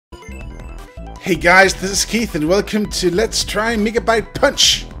Hey guys, this is Keith and welcome to Let's Try Megabyte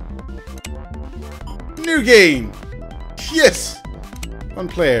Punch! New game! Yes! One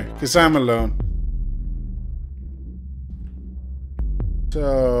player, because I'm alone.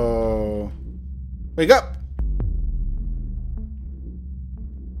 So... wake up!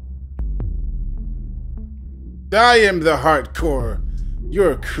 I am the Hardcore,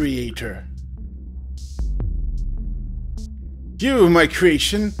 your creator. You, my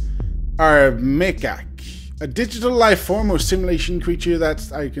creation, are a Megabyte, a digital life form or simulation creature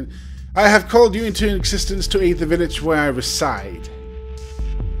that I have called you into existence to aid the village where I reside.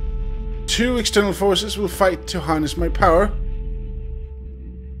 Two external forces will fight to harness my power,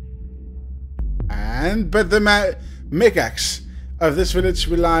 but the Megabytes of this village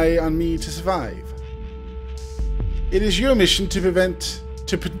rely on me to survive. It is your mission to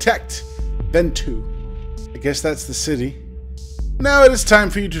protect Ventu. I guess that's the city. Now it is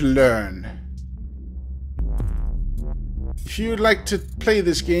time for you to learn. If you would like to play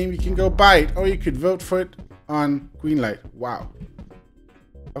this game, you can go buy it, or you could vote for it on Greenlight. Wow.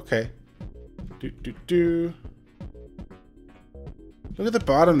 Okay. Look at the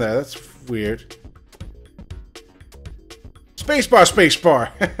bottom there. That's weird. Spacebar,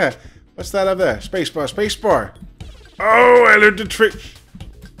 spacebar. What's that up there? Spacebar, spacebar. Oh, I learned the trick.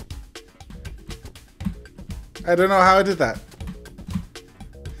 I don't know how I did that.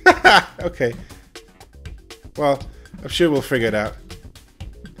 Okay. Well, I'm sure we'll figure it out.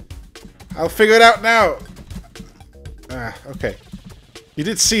 I'll figure it out now. Okay. You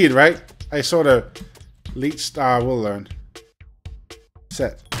did see it, right? I sort of leached. We'll learn.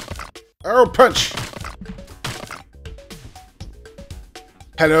 Set. Arrow punch.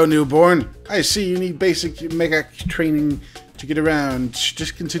 Hello, newborn. I see you need basic mega training to get around.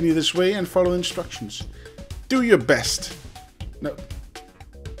 Just continue this way and follow instructions. Do your best. No.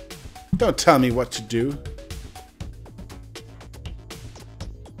 Don't tell me what to do.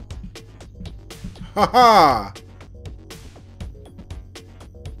 Haha!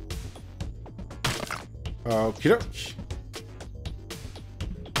 Okie doke.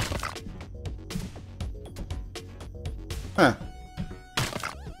 Huh.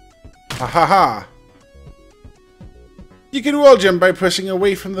 Ha ha ha! You can wall jump by pressing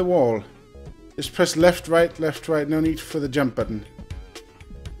away from the wall. Just press left, right, no need for the jump button.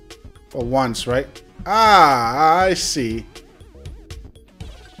 Or once, right? Ah, I see.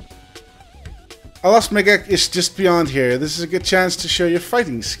 A lost Megabyte is just beyond here. This is a good chance to show your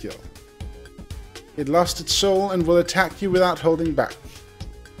fighting skill. It lost its soul and will attack you without holding back.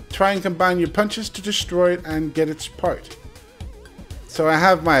 Try and combine your punches to destroy it and get its part. So I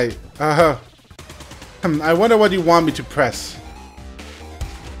have my... I wonder what you want me to press.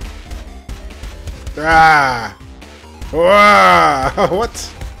 Ah! Wow!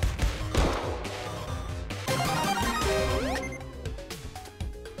 What?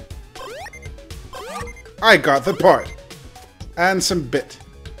 I got the part. And some bit.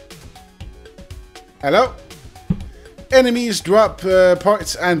 Hello? Enemies drop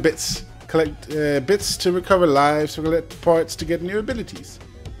parts and bits. Collect bits to recover lives, or collect parts to get new abilities.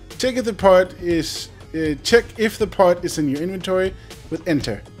 Check if the part is in your inventory with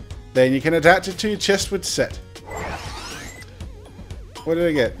enter. Then you can attach it to your chest with set. What did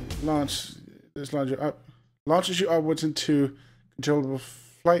I get? Launch. This launches you upwards into controllable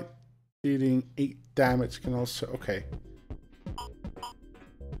flight, dealing 8 damage. Can also okay.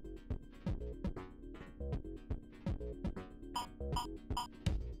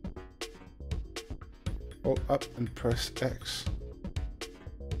 Hold up and press X.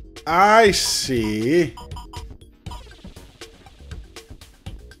 I see.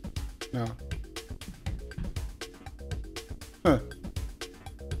 No. Huh.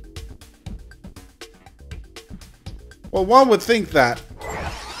 Well, one would think that.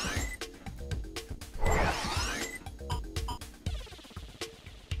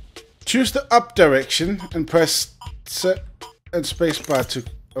 Choose the up direction and press set and spacebar to...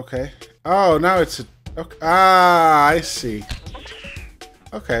 okay. Oh, now it's a... okay. Ah, I see.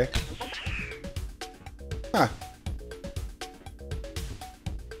 Okay. Huh.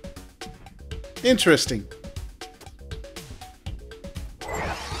 Interesting.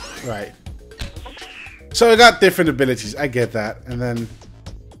 Right. So I got different abilities. I get that. And then...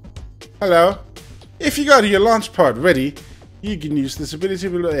 hello. If you got your launch part ready, you can use this ability.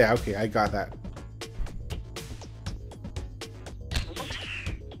 Yeah, okay. I got that.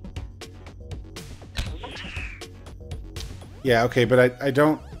 Yeah, okay, but I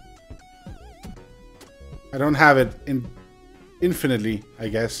don't have it infinitely, I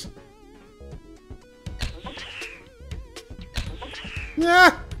guess.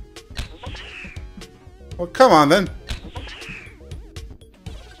 Yeah. Well, come on then.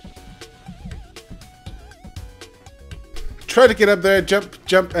 Try to get up there, jump,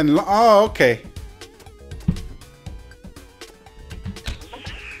 jump, and... Oh, okay.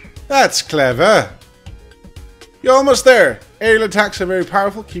 That's clever. You're almost there. Aerial attacks are very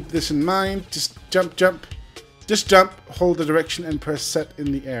powerful. Keep this in mind. Just jump, jump. Just jump, hold the direction, and press set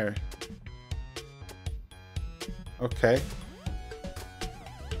in the air. Okay.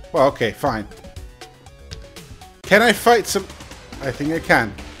 Well, okay, fine. Can I fight some... I think I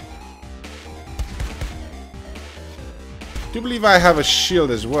can. I do believe I have a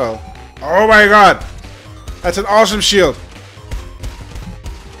shield as well. Oh my god! That's an awesome shield!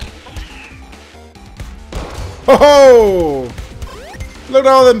 Ho ho! Look at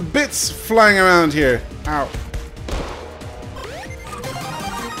all them bits flying around here. Ow.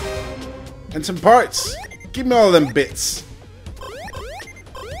 And some parts. Give me all them bits.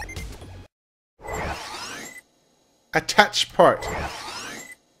 Attach part.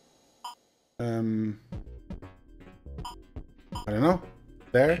 I don't know.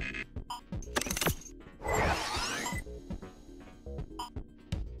 There.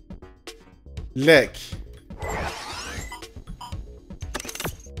 Leg.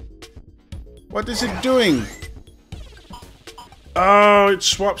 What is it doing? Oh, it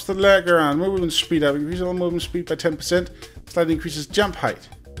swaps the leg around. Movement speed up. Increases all movement speed by 10%. Slightly increases jump height.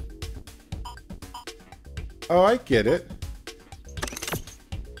 Oh, I get it.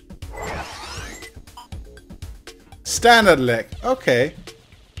 Standard leg. Okay.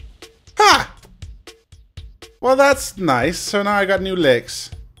 Ha! Well, that's nice. So now I got new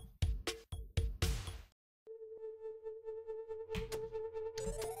legs.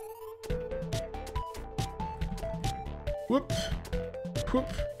 Whoop.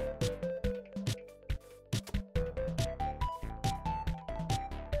 Whoop.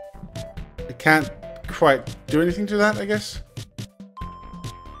 I can't quite do anything to that, I guess.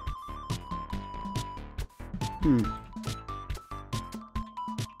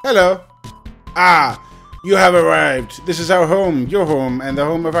 Hello. Ah, you have arrived. This is our home, your home, and the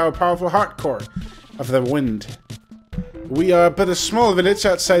home of our powerful hardcore of the wind. We are but a small village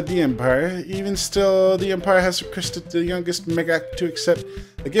outside the Empire. Even still, the Empire has requested the youngest Megabyte to accept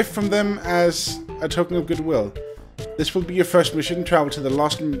a gift from them as a token of goodwill. This will be your first mission. Travel to the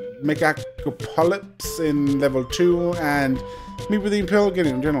Lost Megapolis in level 2 and meet with the Imperial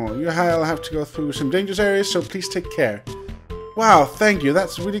General. You'll have to go through some dangerous areas, so please take care. Wow, thank you.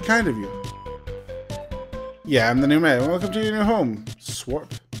 That's really kind of you. Yeah, I'm the new mayor. Welcome to your new home,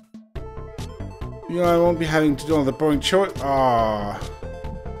 Swart. You know, I won't be having to do all the boring chores. Ah.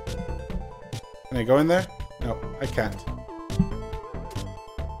 Can I go in there? No, I can't.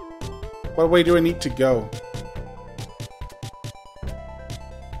 What way do I need to go?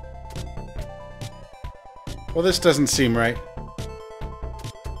 Well, this doesn't seem right.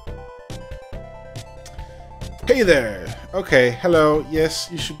 Hey there! Okay, hello. Yes,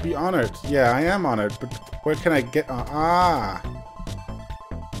 you should be honored. Yeah, I am honored, but where can I get... ah!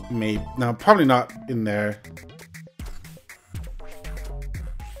 Maybe... No, probably not in there.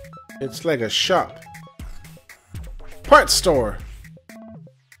 It's like a shop. Parts store!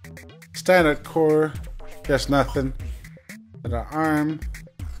 Standard core. Just nothing. Another arm.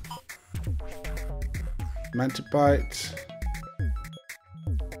 Megabyte.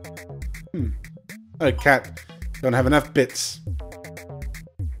 Oh, cat. Don't have enough bits.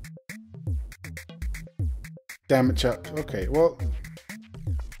 Damage up. Okay, well.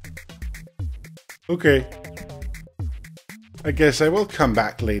 Okay. I guess I will come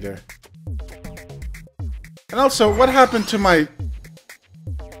back later. And also, what happened to my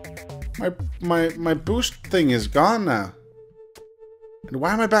boost thing is gone now. And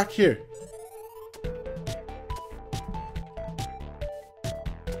why am I back here?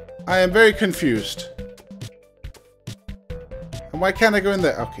 I am very confused. And why can't I go in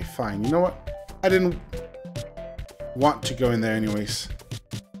there? Okay, fine. You know what? I didn't want to go in there anyways.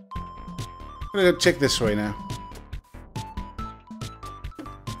 I'm gonna go check this way now.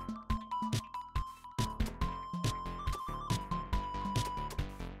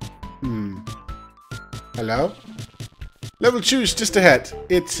 Hello? Level 2 is just ahead.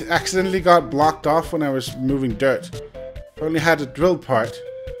 It accidentally got blocked off when I was moving dirt. I only had a drill part.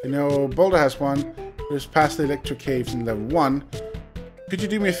 I know Boulder has one. It was past the electric caves in level 1. Could you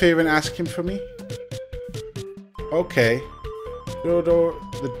do me a favor and ask him for me? Okay.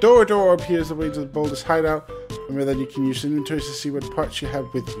 The door appears the way to the Boulder's hideout. Remember that you can use inventories to see what parts you have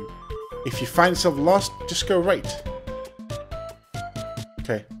with you. If you find yourself lost, just go right.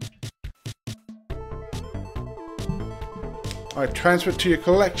 Okay. Alright, transfer to your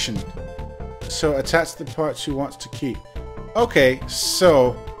collection. So attach the parts you want to keep. Okay,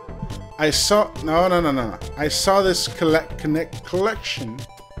 so I saw no. I saw this collection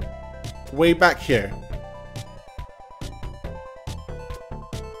way back here.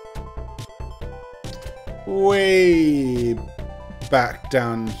 Way back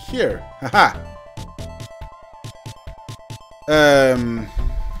down here. Haha.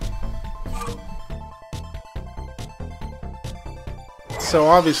 So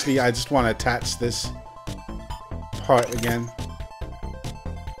obviously I just want to attach this part again.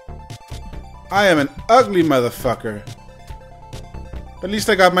 I am an ugly motherfucker. At least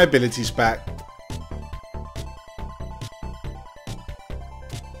I got my abilities back.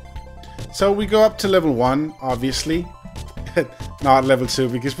 So we go up to level 1, obviously. Not level 2,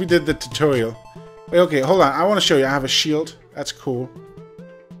 because we did the tutorial. Wait, okay, hold on. I want to show you. I have a shield. That's cool.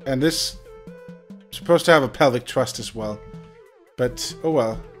 And this is supposed to have a pelvic thrust as well. But, oh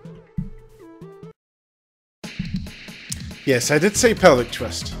well. Yes, I did say pelvic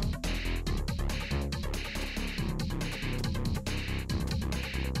thrust.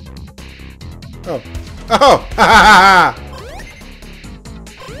 Oh. Oh! Ha ha ha!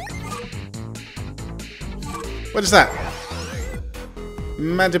 What is that?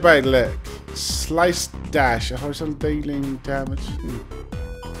 Megabyte leg. Slice dash. Horizontal dealing damage.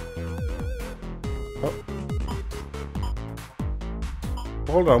 Oh.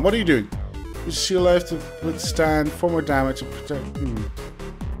 Hold on. What are you doing? Use shield life to withstand 4 more damage and protect.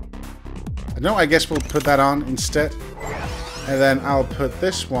 No, I guess we'll put that on instead. And then I'll put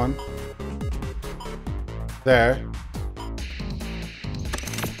this one there.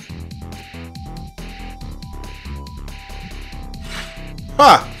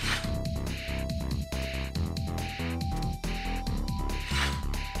 Ha!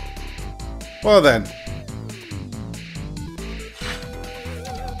 Well then.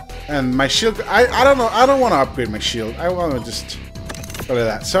 And my shield, I don't know, I don't want to upgrade my shield. I want to just go to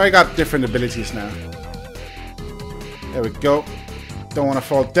that. So I got different abilities now. There we go. Don't want to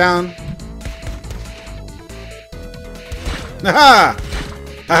fall down. Aha!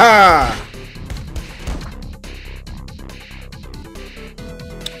 Aha!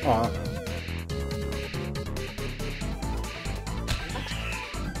 Aw.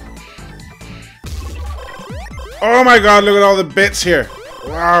 Oh my god, look at all the bits here.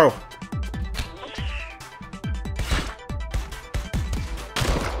 Wow.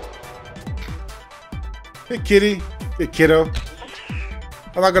 Hey kitty. Hey kiddo.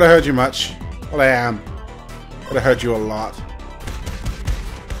 I'm not gonna hurt you much. Well, I am. Gonna hurt you a lot.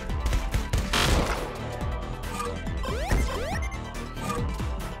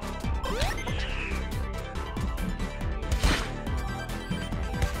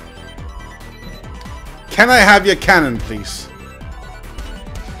 Can I have your cannon, please?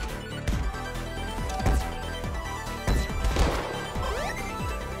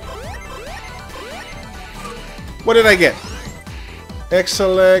 What did I get?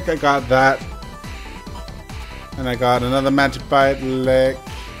 Exoleg, I got that. And I got another Megabyte leg.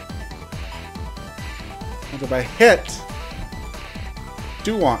 Megabyte hit.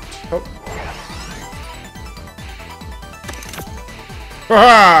 Do want. Oh.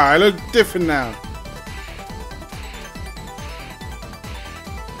 Haha! I look different now.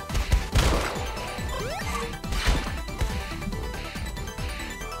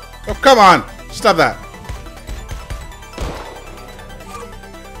 Oh, come on! Stop that.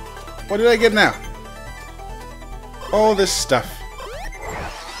 What did I get now? All this stuff.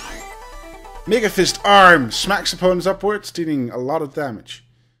 Mega Fist Arm. Smacks opponents upwards, dealing a lot of damage.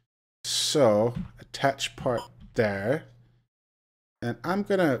 So, attach part there. And I'm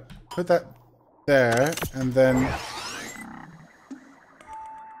gonna put that there, and then...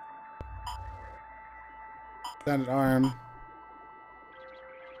 Standard arm.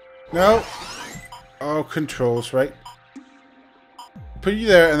 No! Oh, controls, right? Put you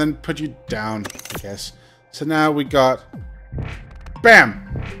there, and then put you down, I guess. So now we got...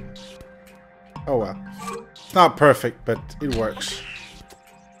 BAM! Oh well. It's not perfect, but it works.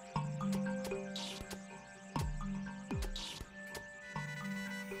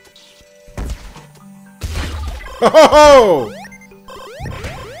 Oh!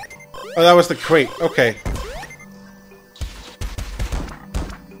 Oh, that was the crate. Okay.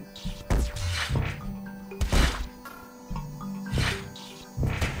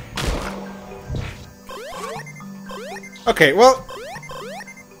 Okay, well,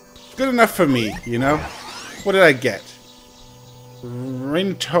 good enough for me, you know? What did I get?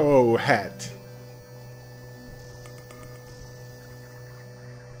 Rinto hat.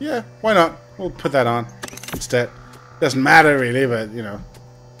 Yeah, why not? We'll put that on instead. Doesn't matter really, but, you know.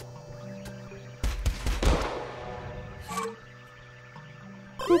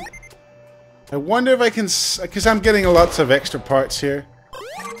 I wonder if I can... Because I'm getting lots of extra parts here.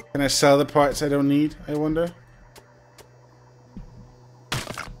 Can I sell the parts I don't need, I wonder?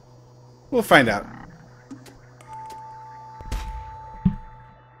 We'll find out.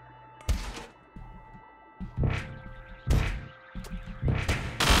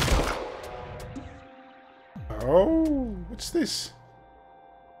 Oh, what's this?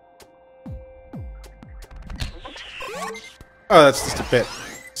 Oh, that's just a bit.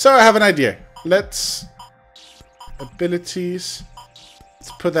 So I have an idea. Let's... Abilities.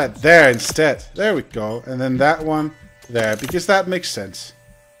 Let's put that there instead. There we go. And then that one there. Because that makes sense.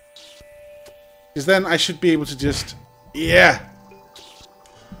 Because then I should be able to just... Yeah!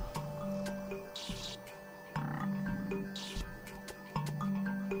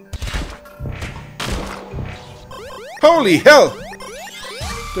 Holy hell!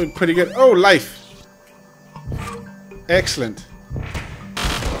 Doing pretty good. Oh, life! Excellent.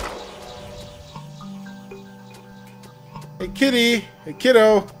 Hey kitty! Hey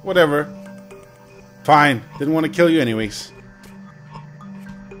kiddo! Whatever. Fine. Didn't want to kill you anyways.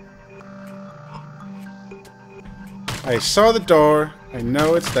 I saw the door. I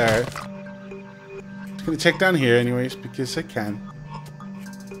know it's there. Just gonna check down here anyways, because I can.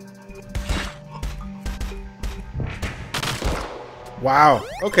 Wow.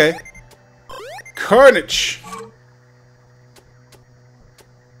 Okay. Carnage!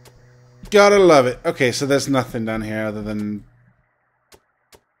 Gotta love it. Okay, so there's nothing down here other than...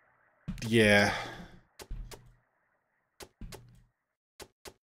 Yeah.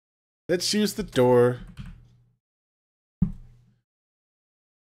 Let's use the door.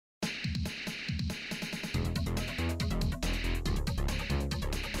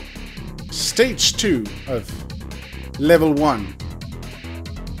 Stage 2 of level 1.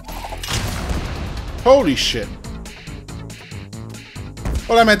 Holy shit.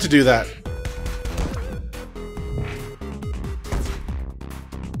 Well, I meant to do that.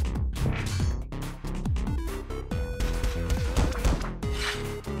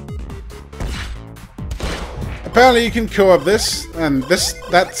 Apparently you can co-op this, and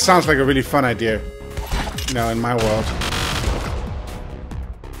that sounds like a really fun idea. You know, in my world.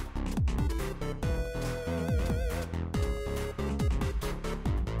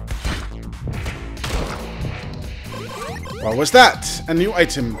 What was that? A new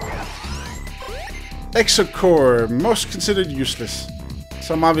item. Exocore, most considered useless.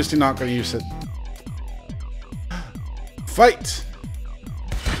 So I'm obviously not going to use it. Fight!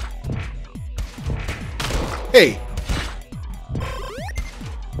 Hey!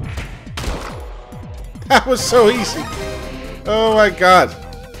 That was so easy! Oh my god!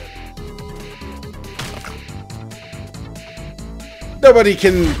 Nobody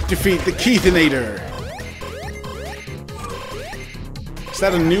can defeat the Keithinator! Is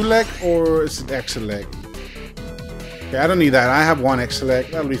that a new leg or is it extra leg? Okay, I don't need that. I have one extra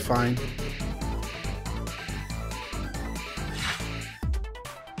leg. That'll be fine.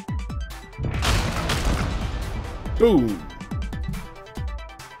 Boom.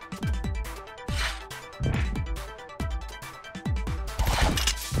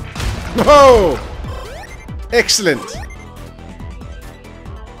 Whoa! Excellent.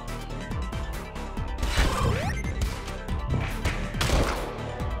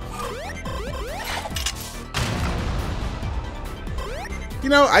 You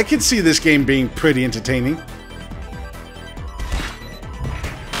know, I could see this game being pretty entertaining.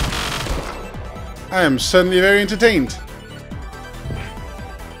 I am suddenly very entertained.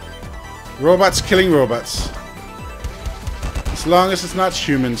 Robots killing robots. As long as it's not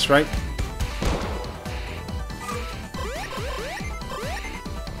humans, right?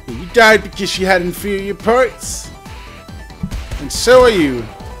 You died because you had inferior parts. And so are you.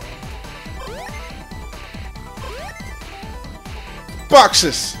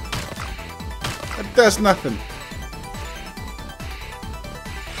 Boxes! That does nothing.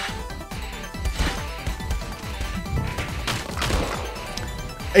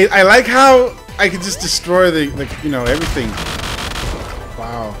 I like how I can just destroy the you know, everything.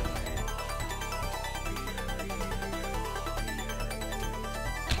 Wow.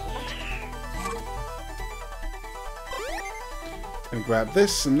 And grab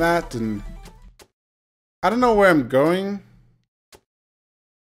this and that, and I don't know where I'm going,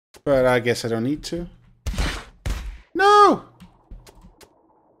 but I guess I don't need to. No!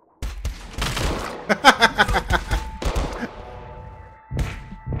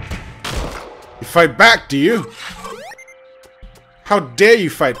 You fight back, do you? How dare you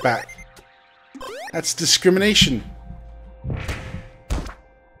fight back? That's discrimination.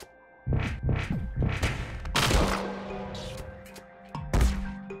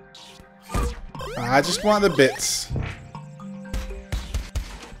 I just want the bits.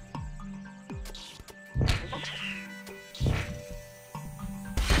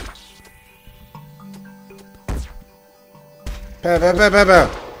 Pow, pow, pow, pow, pow.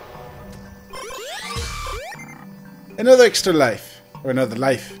 Another extra life. Or another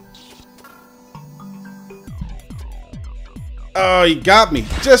life. Oh, you got me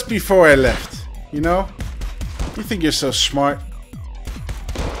just before I left. You know? You think you're so smart.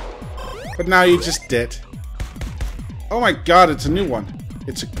 But now you just did. Oh my god, it's a new one.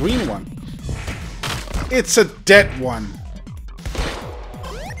 It's a green one. It's a dead one.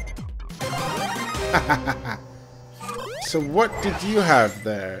 So what did you have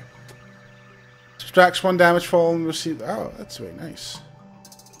there? Subtracts 1 damage fall and receive. Oh, that's very nice.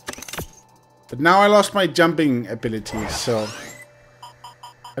 But now I lost my jumping ability, so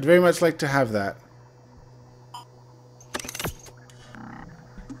I'd very much like to have that.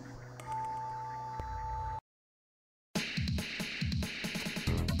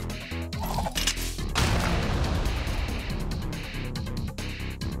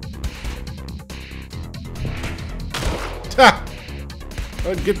 Ha!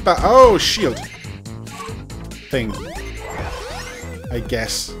 Oh, get back. Oh, shield thing. I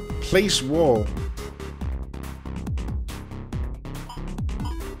guess. Place wall.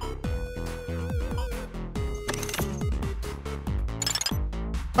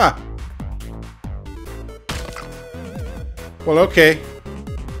 Huh. Well, okay.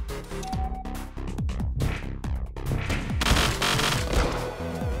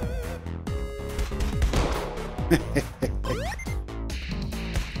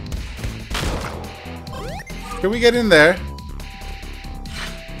 Can we get in there?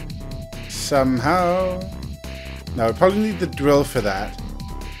 Somehow. No, we probably need the drill for that.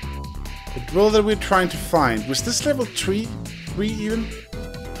 The drill that we're trying to find. Was this level 3? 3 even?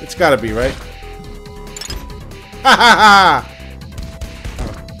 It's gotta be, right? Ha ha ha!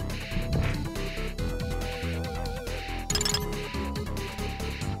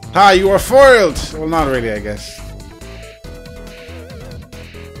 Ha, you are foiled! Well, not really, I guess.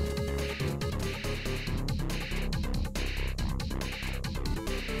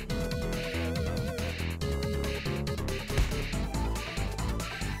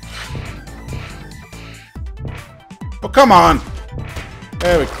 Oh, come on!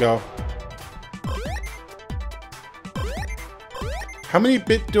 There we go. How many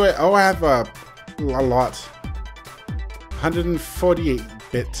bit do I... Oh, I have a lot. 148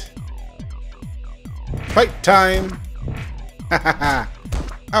 bit. Fight time! Ha ha ha!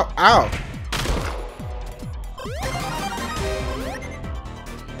 Ow, ow!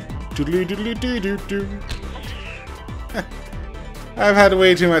 Doodly doodly doo doo doo. I've had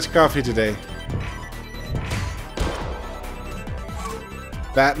way too much coffee today.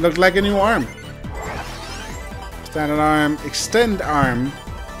 That looked like a new arm. Standard arm, extend arm,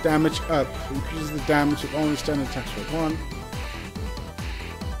 damage up. Increases the damage of only standard attacks for 1.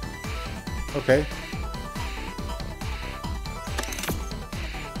 Okay.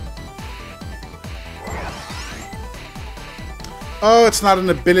 Oh, it's not an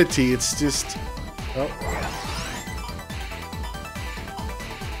ability, it's just... Oh.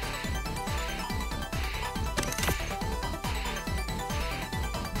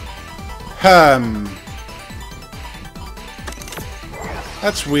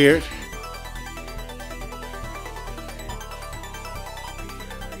 That's weird.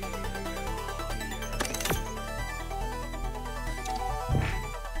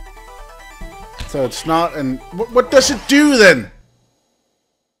 So it's not an... What does it do then?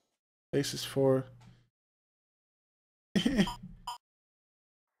 Basis 4.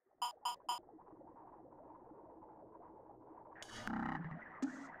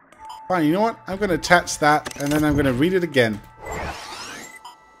 Fine, you know what? I'm going to attach that, and then I'm going to read it again.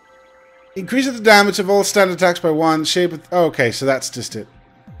 Increases the damage of all standard attacks by 1. Shape of... Oh, okay, so that's just it.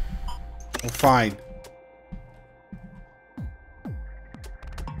 Well, fine.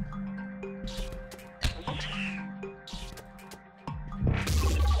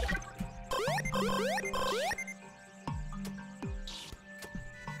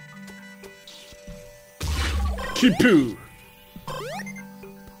 Kipu!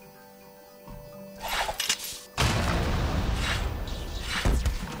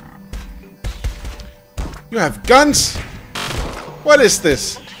 You have guns? What is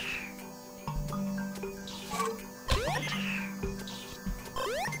this?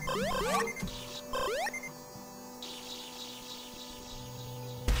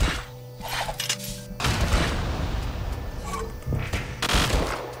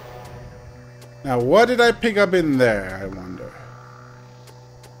 Now, what did I pick up in there, I wonder?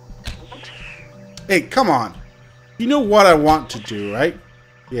 Hey, come on. You know what I want to do, right?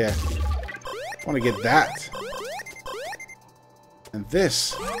 Yeah. I want to get that. And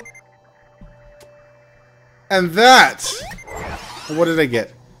this. And that! And what did I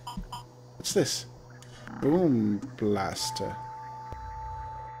get? What's this? Boom blaster.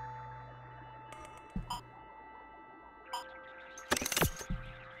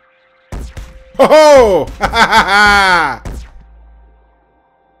 Oh! Ha ha ha!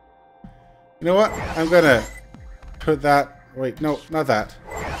 You know what? I'm gonna put that. Wait, no, not that.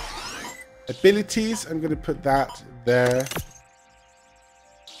 Abilities. I'm gonna put that there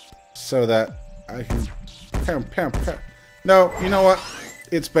so that I can. No, you know what?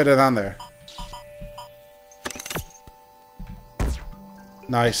 It's better than there.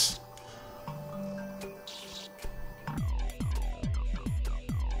 Nice.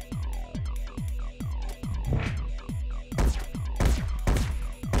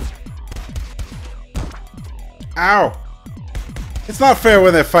 Ow! It's not fair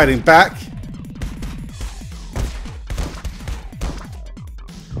when they're fighting back.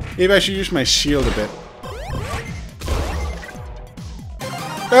 Maybe I should use my shield a bit.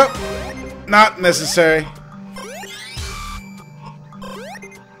 Oh! Not necessary.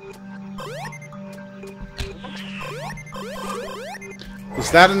 Is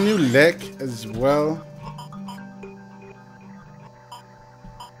that a new leg as well?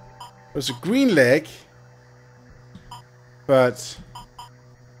 There's a green leg. But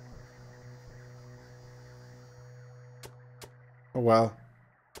oh well.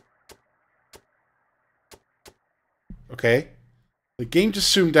 Okay. The game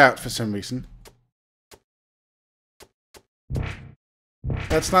just zoomed out for some reason.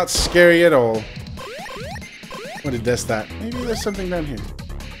 That's not scary at all. When it does that. Maybe there's something down here.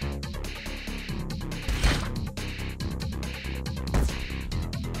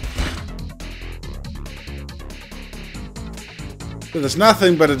 So there's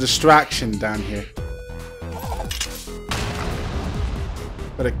nothing but a distraction down here.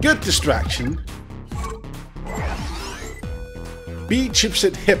 But a good distraction. B chips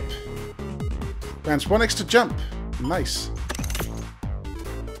at hip. Grants 1 extra jump. Nice.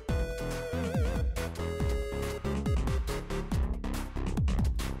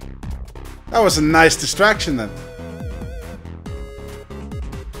 That was a nice distraction then.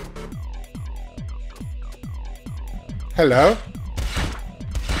 Hello?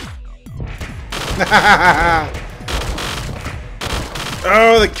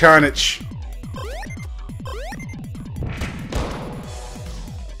 Oh, the carnage.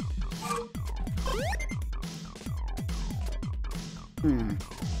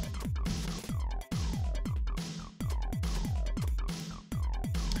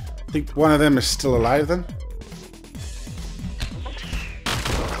 I think one of them is still alive then.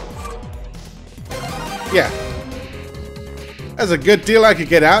 Yeah. That's a good deal I could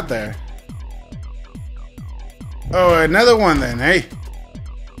get out there. Oh, another one then, eh?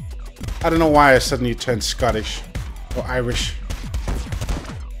 I don't know why I suddenly turned Scottish or Irish.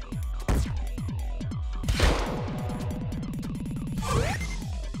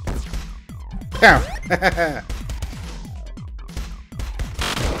 Pow!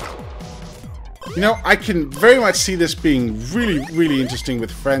 You know, I can very much see this being really, really interesting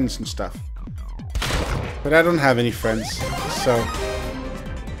with friends and stuff. But I don't have any friends, so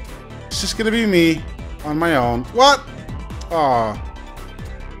it's just gonna be me on my own. What? Aw.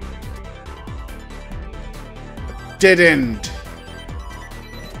 Dead end.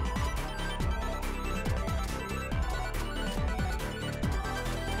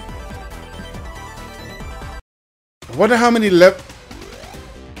 I wonder how many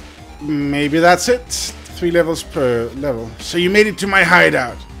maybe that's it. 3 levels per level. So you made it to my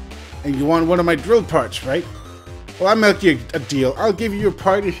hideout. And you want one of my drill parts, right? Well, I'll make you a deal. I'll give you a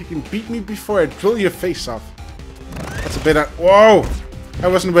part if you can beat me before I drill your face off. That's a bit of... Whoa! I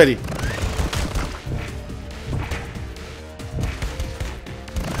wasn't ready.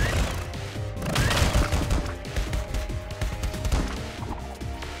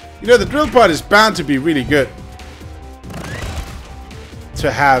 You know, the drill part is bound to be really good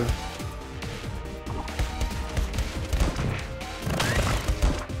to have.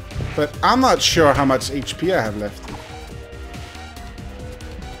 But I'm not sure how much HP I have left.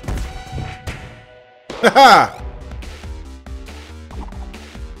 Haha!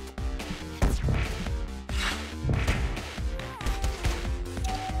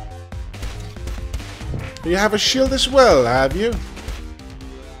 You have a shield as well, have you?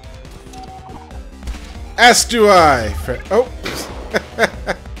 As do I. Oh.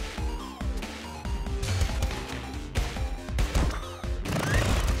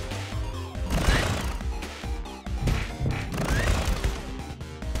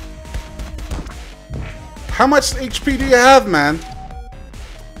 How much HP do you have, man?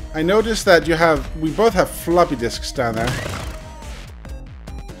 I noticed that we both have floppy disks down there.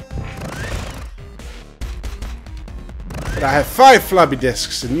 But I have 5 floppy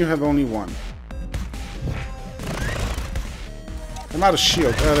disks and you have only 1. I'm out of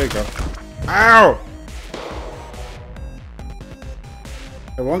shield. Oh, there you go. Ow!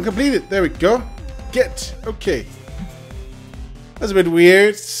 One completed. There we go. Get. Okay. That's a bit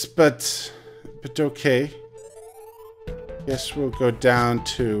weird, but okay. Guess we'll go down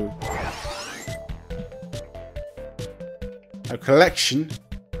to our collection.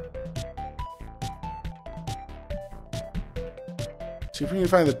 See if we can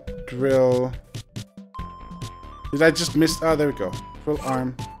find the drill. Did I just miss? Oh, there we go. Drill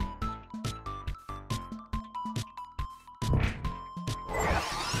arm.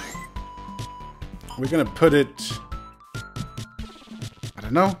 We're gonna put it... I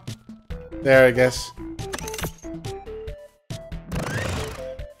don't know. There, I guess.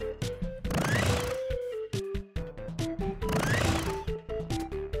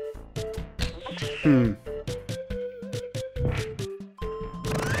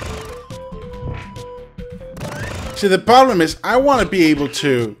 See, the problem is, I want to be able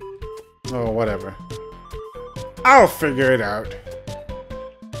to... Oh, whatever. I'll figure it out.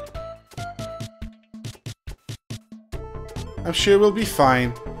 I'm sure we'll be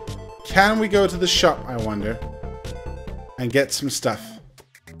fine. Can we go to the shop, I wonder? And get some stuff.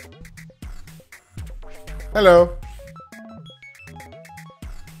 Hello.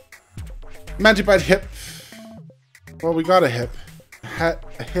 Megabyte hip. Well, we got a hip.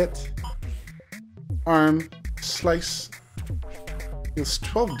 A hit. Arm. Slice. Deals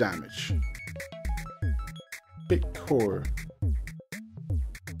 12 damage. Big core.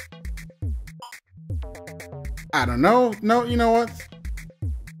 I don't know. No, you know what?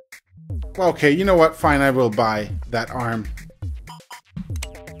 Okay, you know what? Fine, I will buy that arm.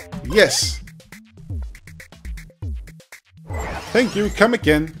 Yes! Thank you, come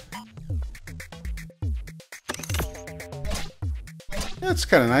again. That's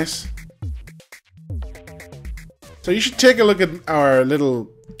kind of nice. So you should take a look at our little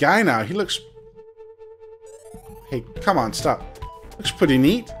guy now. He looks... Hey, come on, stop. Looks pretty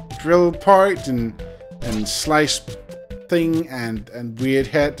neat. Drill part and slice thing and weird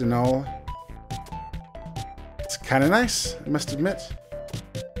head and all. It's kind of nice, I must admit.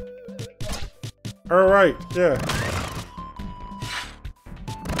 Alright, yeah.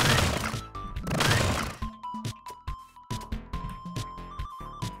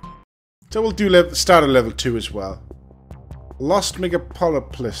 So we'll do start at level 2 as well. Lost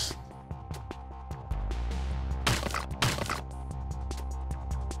Megapolis.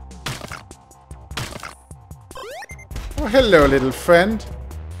 Oh, hello, little friend.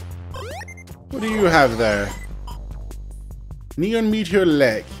 What do you have there? Neon Meteor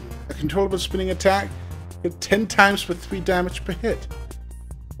Leg. A controllable spinning attack. Hit 10 times for 3 damage per hit.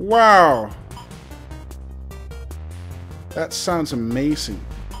 Wow. That sounds amazing.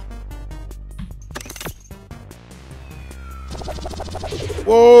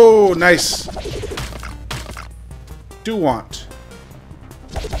 Whoa, nice. Do want.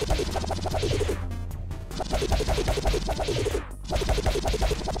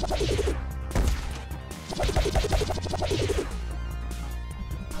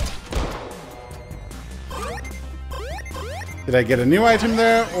 Did I get a new item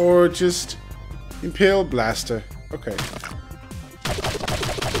there or just Impale Blaster? Okay.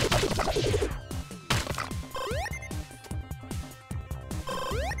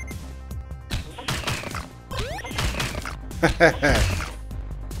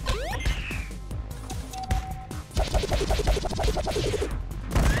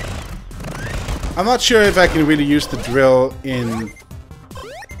 I'm not sure if I can really use the drill in...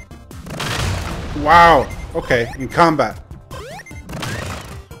 Wow! Okay, in combat.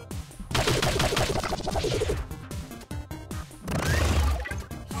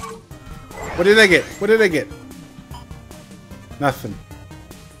 What did I get? What did I get? Nothing.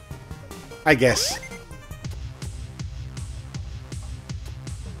 I guess.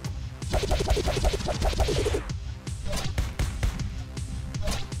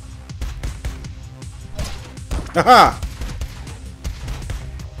 Haha!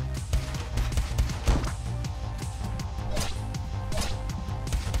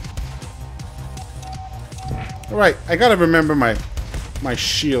 Alright, I gotta remember my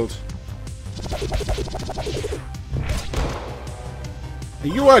shield.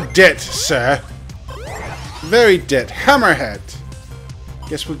 You are dead, sir. Very dead. Hammerhead.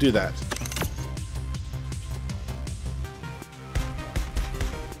 Guess we'll do that.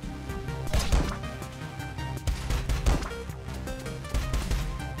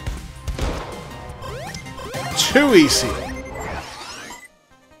 Too easy.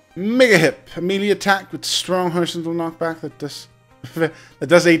 Mega Hip. A melee attack with strong horizontal knockback that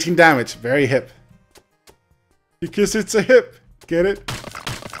does 18 damage. Very hip. Because it's a hip. Get it?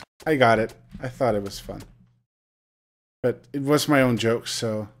 I got it. I thought it was fun. But it was my own joke,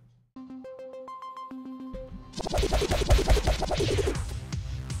 so...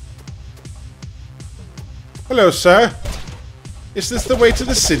 Hello, sir. Is this the way to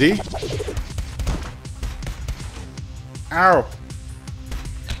the city? Ow.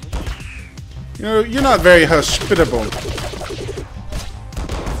 You know, you're not very hospitable.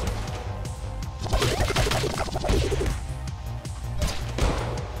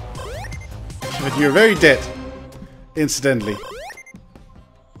 But you're very dead. Incidentally.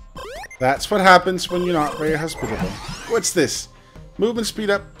 That's what happens when you're not very hospitable. What's this? Movement speed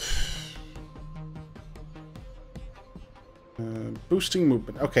up. Boosting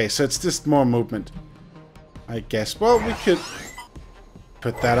movement. Okay, so it's just more movement. I guess. Well, we could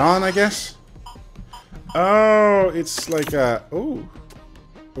put that on, I guess. Oh, it's like a... Ooh.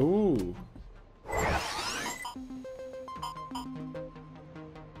 Ooh.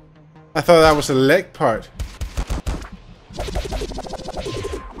 I thought that was a leg part.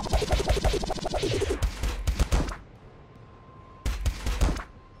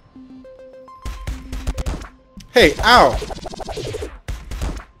 Hey, ow!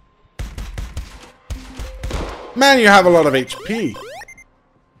 Man, you have a lot of HP.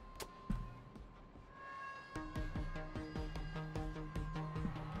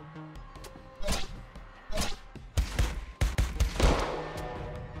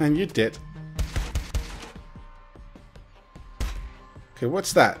 And you did. Okay,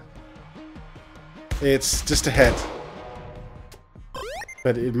 what's that? It's just a head.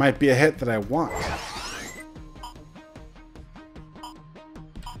 But it might be a head that I want.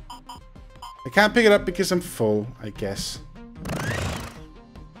 I can't pick it up because I'm full, I guess.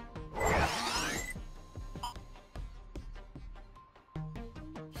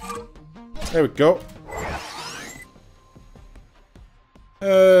 There we go.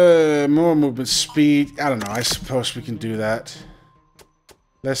 More movement speed. I don't know, I suppose we can do that.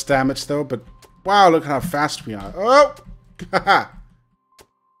 Less damage though, but wow, look how fast we are. Oh! Haha!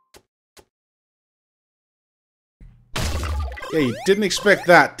 Yeah, you didn't expect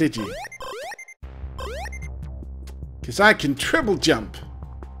that, did you? Because I can triple jump.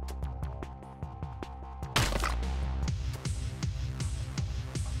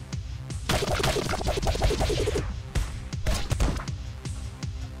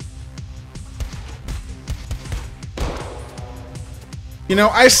 You know,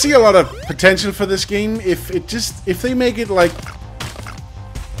 I see a lot of potential for this game if they make it like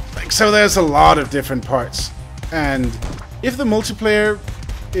so there's a lot of different parts. And if the multiplayer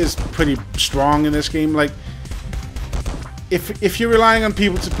is pretty strong in this game, like if you're relying on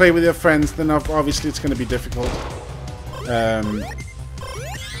people to play with your friends, then obviously it's going to be difficult.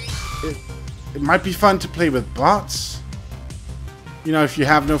 It might be fun to play with bots. You know, if you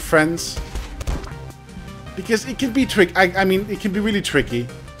have no friends. Because it can be I mean, it can be really tricky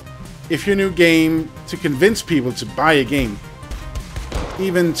if your new game to convince people to buy a game,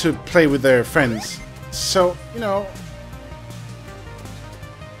 even to play with their friends. So, you know,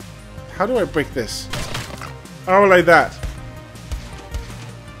 how do I break this? Oh, like that.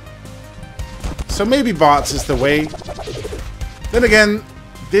 So maybe bots is the way. Then again,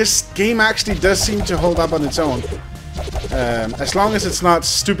 this game actually does seem to hold up on its own. As long as it's not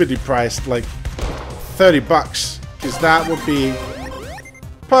stupidly priced, like $30, because that would be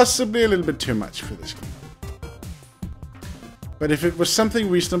possibly a little bit too much for this game. But if it was something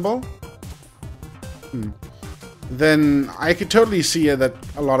reasonable, then I could totally see that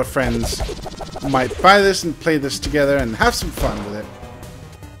a lot of friends might buy this and play this together and have some fun with it.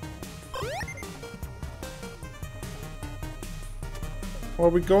 Where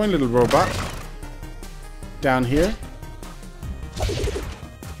are we going, little robot? Down here.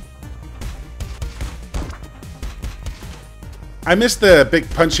 I missed the big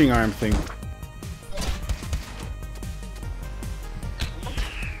punching arm thing.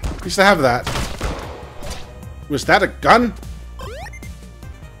 Used to have that. Was that a gun?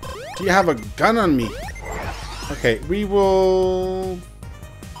 Do you have a gun on me? Okay, we will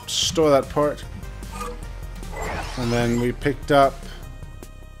store that part. And then we picked up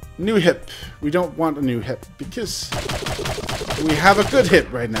new hip. We don't want a new hip because we have a good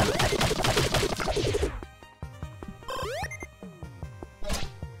hip right now.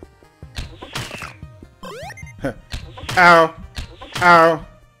 Ow. Ow.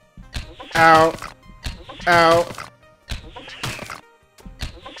 Ow. Ow.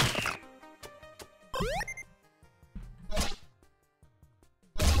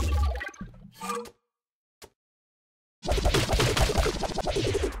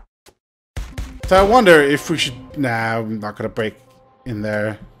 So I wonder if we should... Nah, I'm not going to break in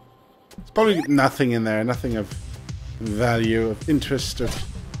there. There's probably nothing in there. Nothing of value, of interest, of...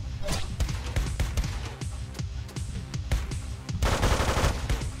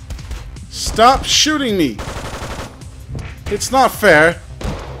 Stop shooting me! It's not fair.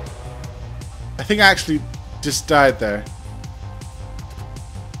 I think I actually just died there.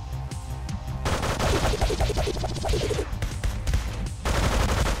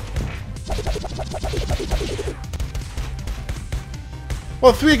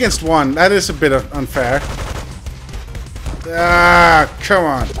 Well, 3 against 1. That is a bit unfair. Ah, come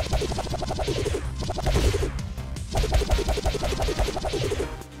on.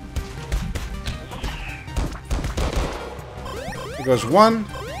 Here goes 1.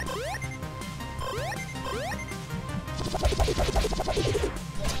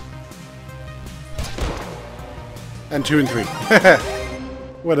 And 2 and 3.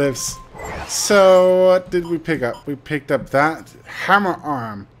 What ifs. So, what did we pick up? We picked up that hammer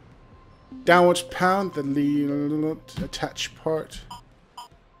arm. Downwards pound, the lead attach part.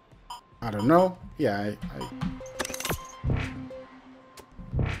 I don't know. Yeah,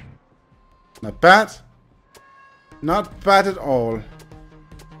 Not bad. Not bad at all.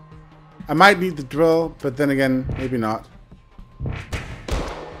 I might need the drill, but then again, maybe not.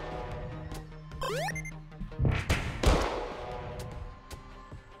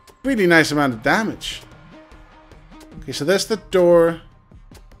 Really nice amount of damage. Okay, so there's the door.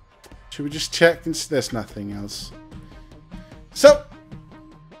 Should we just check? There's nothing else. So,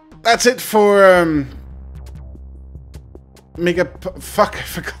 that's it for Fuck, I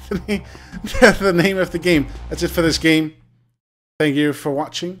forgot the name. The name of the game. That's it for this game. Thank you for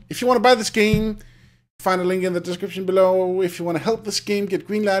watching. If you want to buy this game, find a link in the description below. If you want to help this game get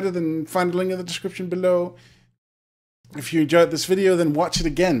greenlighted, then find a link in the description below. If you enjoyed this video, then watch it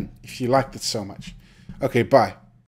again if you liked it so much. Okay, bye.